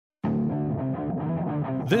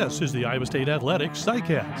This is the Iowa State Athletics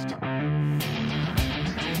SciCast.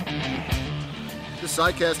 This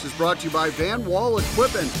SciCast is brought to you by Van Wall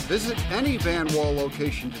Equipment. Visit any Van Wall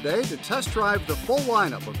location today to test drive the full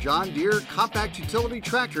lineup of John Deere compact utility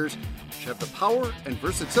tractors, which have the power and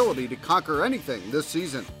versatility to conquer anything this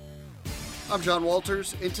season. I'm John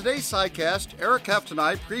Walters. In today's SciCast, Eric Heft and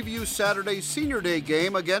I preview Saturday's Senior Day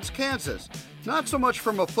game against Kansas. Not so much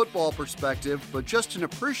from a football perspective, but just an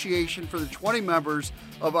appreciation for the 20 members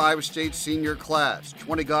of Iowa State's senior class.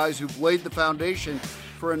 20 guys who've laid the foundation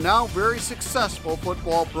for a now very successful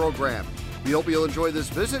football program. We hope you'll enjoy this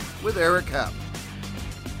visit with Eric Heft.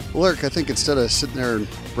 Well, Eric, I think instead of sitting there and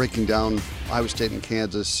breaking down Iowa State and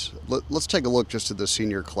Kansas, let's take a look just at the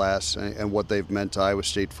senior class and what they've meant to Iowa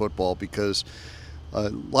State football, because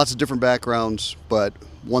lots of different backgrounds, but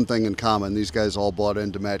one thing in common: these guys all bought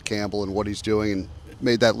into Matt Campbell and what he's doing and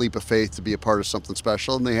made that leap of faith to be a part of something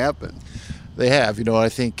special, and they have been. They have. I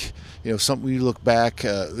think, something we look back,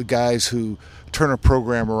 the guys who turn a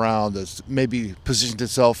program around that's maybe positioned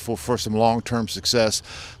itself for some long-term success,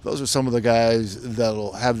 those are some of the guys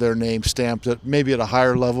that'll have their name stamped at maybe at a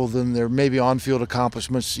higher level than their maybe on-field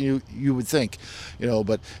accomplishments you would think.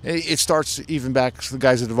 But it starts even back to the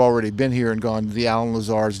guys that have already been here and gone, the Alan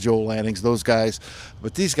Lazards, Joel Lannings, those guys.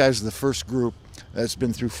 But these guys are the first group that's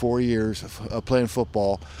been through 4 years of playing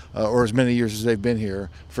football, or as many years as they've been here,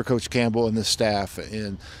 for Coach Campbell and the staff.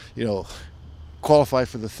 And, qualified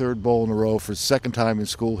for the third bowl in a row for the second time in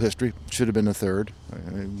school history. Should have been the third.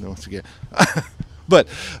 Once again. But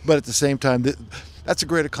at the same time, that's a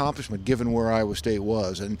great accomplishment given where Iowa State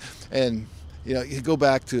was. And you go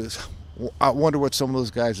back to, I wonder what some of those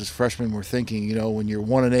guys as freshmen were thinking, when you're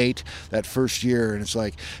 1-8 that first year, and it's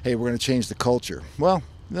like, hey, we're going to change the culture. Well,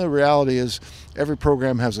 the reality is every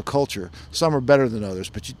program has a culture. Some are better than others,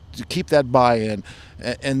 but you keep that buy-in,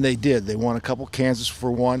 and they did. They won a couple. Kansas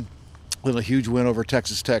for one. A huge win over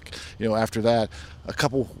Texas Tech, after that. A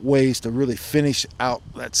couple ways to really finish out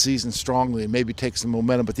that season strongly and maybe take some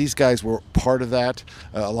momentum. But these guys were part of that,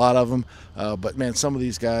 a lot of them. But, man, some of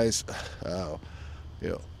these guys, the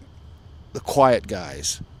quiet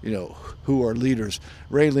guys, who are leaders.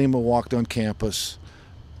 Ray Lima walked on campus,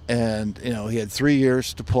 and, he had 3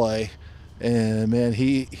 years to play. And, man,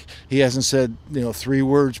 he hasn't said, 3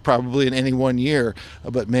 words probably in any 1 year,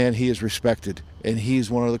 but, man, he is respected. And he's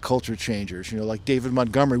one of the culture changers. Like David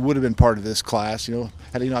Montgomery would have been part of this class,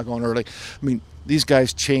 had he not gone early. I mean, these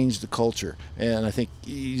guys changed the culture. And I think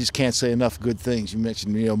you just can't say enough good things. You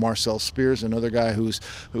mentioned, Marcel Spears, another guy who's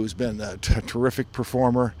been a terrific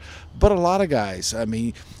performer. But a lot of guys,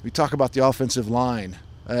 we talk about the offensive line.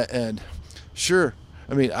 And sure,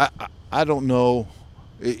 I don't know.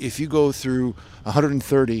 If you go through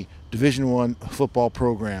 130 Division I football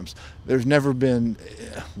programs, there's never been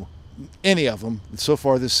any of them so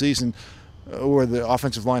far this season where the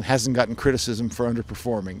offensive line hasn't gotten criticism for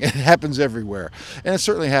underperforming. It happens everywhere. And it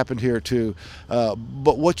certainly happened here too.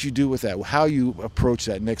 But what you do with that, how you approach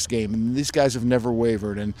that next game, and these guys have never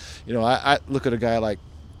wavered. And, I look at a guy like,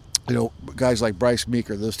 guys like Bryce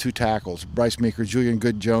Meeker, those 2 tackles, Bryce Meeker, Julian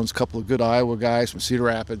Good-Jones, a couple of good Iowa guys from Cedar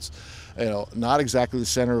Rapids, not exactly the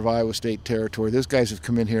center of Iowa State territory. Those guys have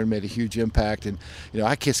come in here and made a huge impact. And,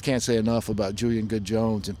 I just can't say enough about Julian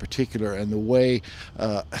Good-Jones in particular and the way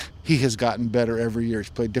he has gotten better every year.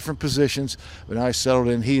 He's played different positions, but now he's settled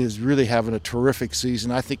in. He is really having a terrific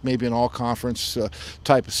season. I think maybe an all-conference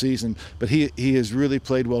type of season, but he has really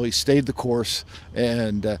played well. He stayed the course,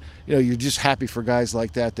 and, you're just happy for guys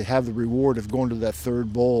like that to have the reward of going to that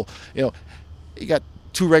third bowl. You got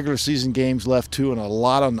 2 regular season games left too, and a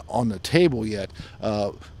lot on the table yet.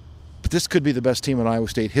 But this could be the best team in Iowa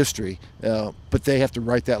State history. But they have to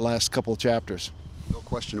write that last couple of chapters. No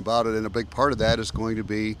question about it, and a big part of that is going to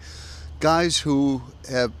be guys who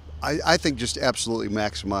have, I think, just absolutely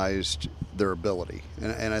maximized their ability.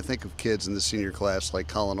 And I think of kids in the senior class like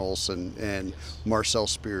Colin Olson and Marcel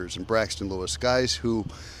Spears and Braxton Lewis, guys who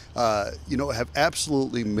have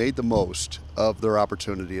absolutely made the most of their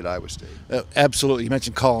opportunity at Iowa State. Absolutely. You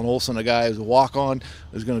mentioned Colin Olson, a guy who's a walk-on,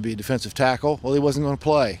 who's going to be a defensive tackle. Well, he wasn't going to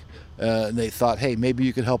play. And they thought, hey, maybe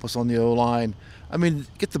you could help us on the O-line.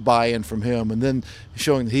 Get the buy-in from him, and then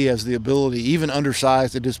showing that he has the ability, even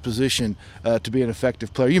undersized at his position, to be an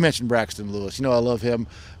effective player. You mentioned Braxton Lewis. I love him,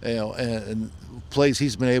 and plays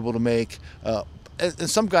he's been able to make. And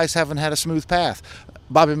some guys haven't had a smooth path.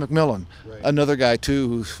 Bobby McMillan, right. Another guy too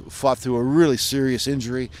who fought through a really serious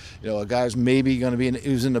injury. A guy who's maybe going to be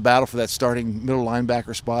who's in the battle for that starting middle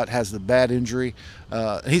linebacker spot, has the bad injury.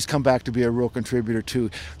 He's come back to be a real contributor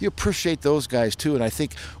too. You appreciate those guys too, and I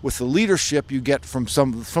think with the leadership you get from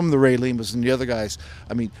the Ray Limas and the other guys,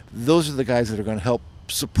 those are the guys that are going to help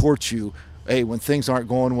support you, hey, when things aren't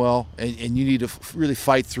going well and you need to really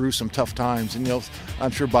fight through some tough times. And,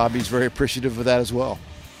 I'm sure Bobby's very appreciative of that as well.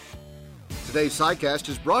 Today's SciCast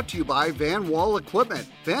is brought to you by Van Wall Equipment.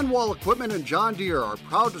 Van Wall Equipment and John Deere are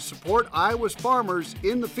proud to support Iowa's farmers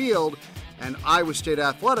in the field and Iowa State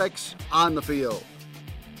athletics on the field.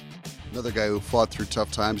 Another guy who fought through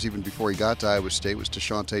tough times even before he got to Iowa State was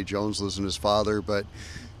Deshaunte Jones, losing his father. But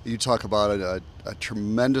you talk about a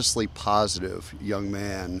tremendously positive young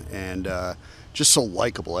man and just so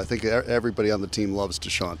likable. I think everybody on the team loves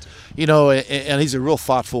Deshaunte. And he's a real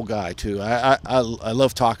thoughtful guy too. I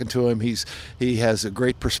love talking to him. He has a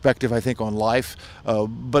great perspective, I think, on life.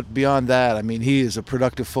 But beyond that, he is a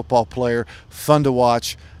productive football player, fun to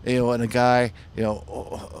watch. And a guy,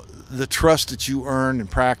 the trust that you earn in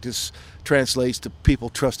practice translates to people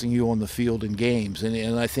trusting you on the field in games.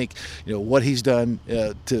 And I think, what he's done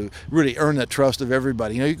to really earn that trust of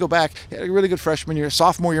everybody. You go back, he had a really good freshman year.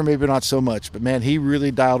 Sophomore year, maybe not so much. But, man, he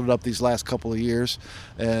really dialed it up these last couple of years.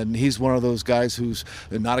 And he's one of those guys who's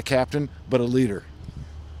not a captain, but a leader.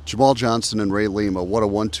 Jamal Johnson and Ray Lima, what a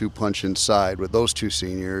 1-2 punch inside with those two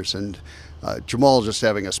seniors. And Jamal just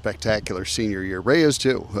having a spectacular senior year. Ray is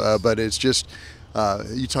too. But it's just...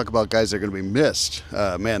 you talk about guys that are going to be missed.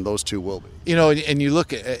 Man, those two will be. And you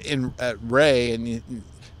look at Ray, and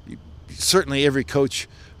certainly every coach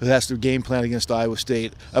who has to game plan against Iowa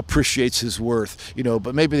State appreciates his worth,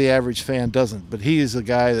 but maybe the average fan doesn't. But he is a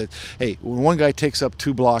guy that, hey, when one guy takes up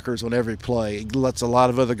two blockers on every play, it lets a lot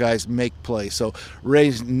of other guys make plays. So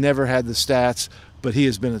Ray's never had the stats, but he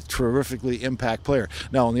has been a terrifically impact player.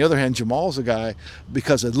 Now, on the other hand, Jamal's a guy,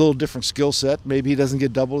 because of a little different skill set, maybe he doesn't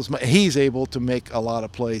get double as much. He's able to make a lot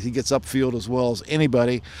of plays. He gets upfield as well as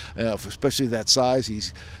anybody, especially that size.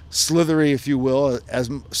 He's slithery, if you will, as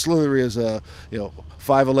slithery as a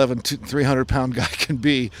 5'11", 300-pound guy can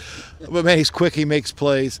be. But, man, he's quick. He makes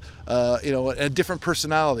plays. A different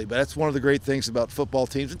personality. But that's one of the great things about football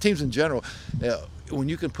teams and teams in general. When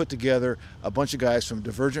you can put together a bunch of guys from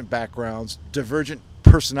divergent backgrounds, divergent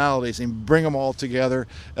personalities, and bring them all together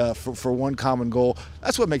for one common goal,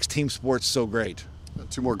 that's what makes team sports so great.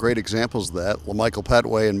 Two more great examples of that, LaMichael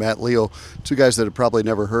Petway and Matt Leo, two guys that had probably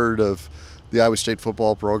never heard of the Iowa State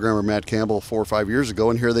football program or Matt Campbell 4 or 5 years ago,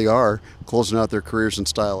 and here they are closing out their careers in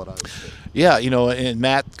style at Iowa State. Yeah, and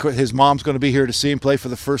Matt, his mom's going to be here to see him play for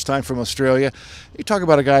the first time from Australia. You talk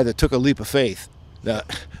about a guy that took a leap of faith.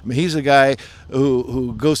 He's a guy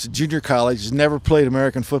who goes to junior college, has never played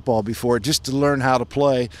American football before, just to learn how to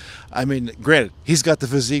play. Granted, he's got the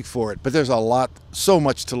physique for it, but there's so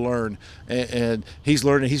much to learn, and he's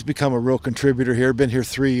learning. He's become a real contributor here, been here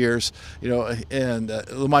 3 years, and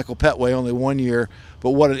LaMichael Petway only 1 year,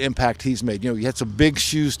 but what an impact he's made. He had some big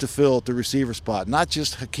shoes to fill at the receiver spot, not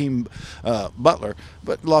just Hakeem Butler,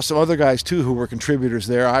 but lost some other guys too who were contributors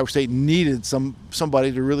there. Iowa State needed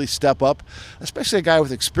somebody to really step up, especially a guy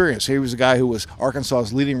with experience. He was a guy who was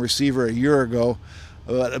Arkansas's leading receiver a year ago,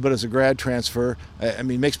 but as a grad transfer,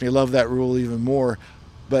 makes me love that rule even more.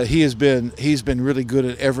 But he's been really good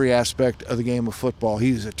at every aspect of the game of football.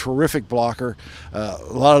 He's a terrific blocker. A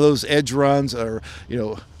lot of those edge runs are,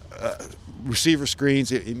 receiver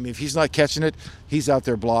screens. If he's not catching it, he's out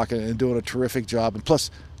there blocking and doing a terrific job. And plus,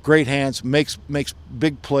 great hands, makes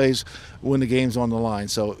big plays when the game's on the line.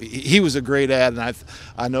 So he was a great add, and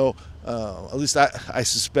I know, at least I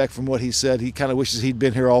suspect from what he said, he kind of wishes he'd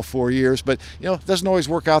been here all 4 years. But, it doesn't always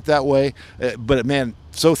work out that way. But, man,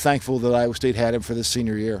 so thankful that Iowa State had him for this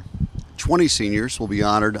senior year. 20 seniors will be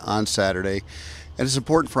honored on Saturday. And it's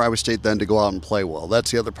important for Iowa State then to go out and play well.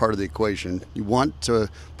 That's the other part of the equation. You want to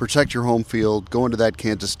protect your home field, go into that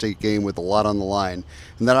Kansas State game with a lot on the line,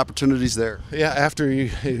 and that opportunity's there. Yeah, after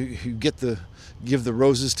you give the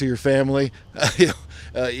roses to your family,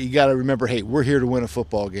 you got to remember, hey, we're here to win a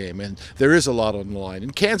football game, and there is a lot on the line.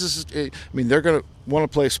 And Kansas, they're going to want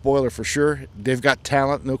to play spoiler for sure. They've got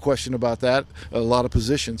talent, no question about that, a lot of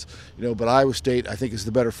positions. But Iowa State, I think, is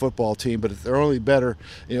the better football team. But they're only better,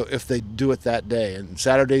 if they do it that day. And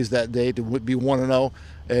Saturday's that day to be 1-0.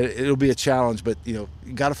 It'll be a challenge, but you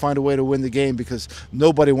got to find a way to win the game because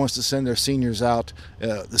nobody wants to send their seniors out.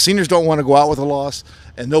 The seniors don't want to go out with a loss,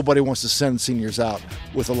 and nobody wants to send seniors out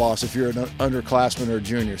with a loss if you're an underclassman or a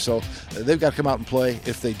junior. So they've got to come out and play.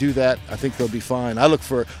 If they do that, I think they'll be fine. I look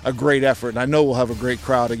for a great effort, and I know we'll have a great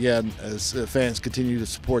crowd again as fans continue to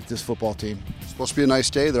support this football team. It's supposed to be a nice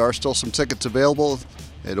day. There are still some tickets available.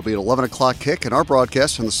 It'll be an 11 o'clock kick, and our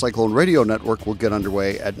broadcast on the Cyclone Radio Network will get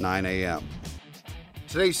underway at 9 a.m.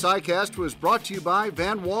 Today's SciCast was brought to you by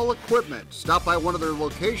Van Wall Equipment. Stop by one of their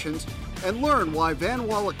locations and learn why Van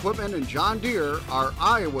Wall Equipment and John Deere are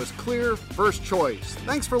Iowa's clear first choice.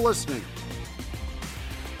 Thanks for listening.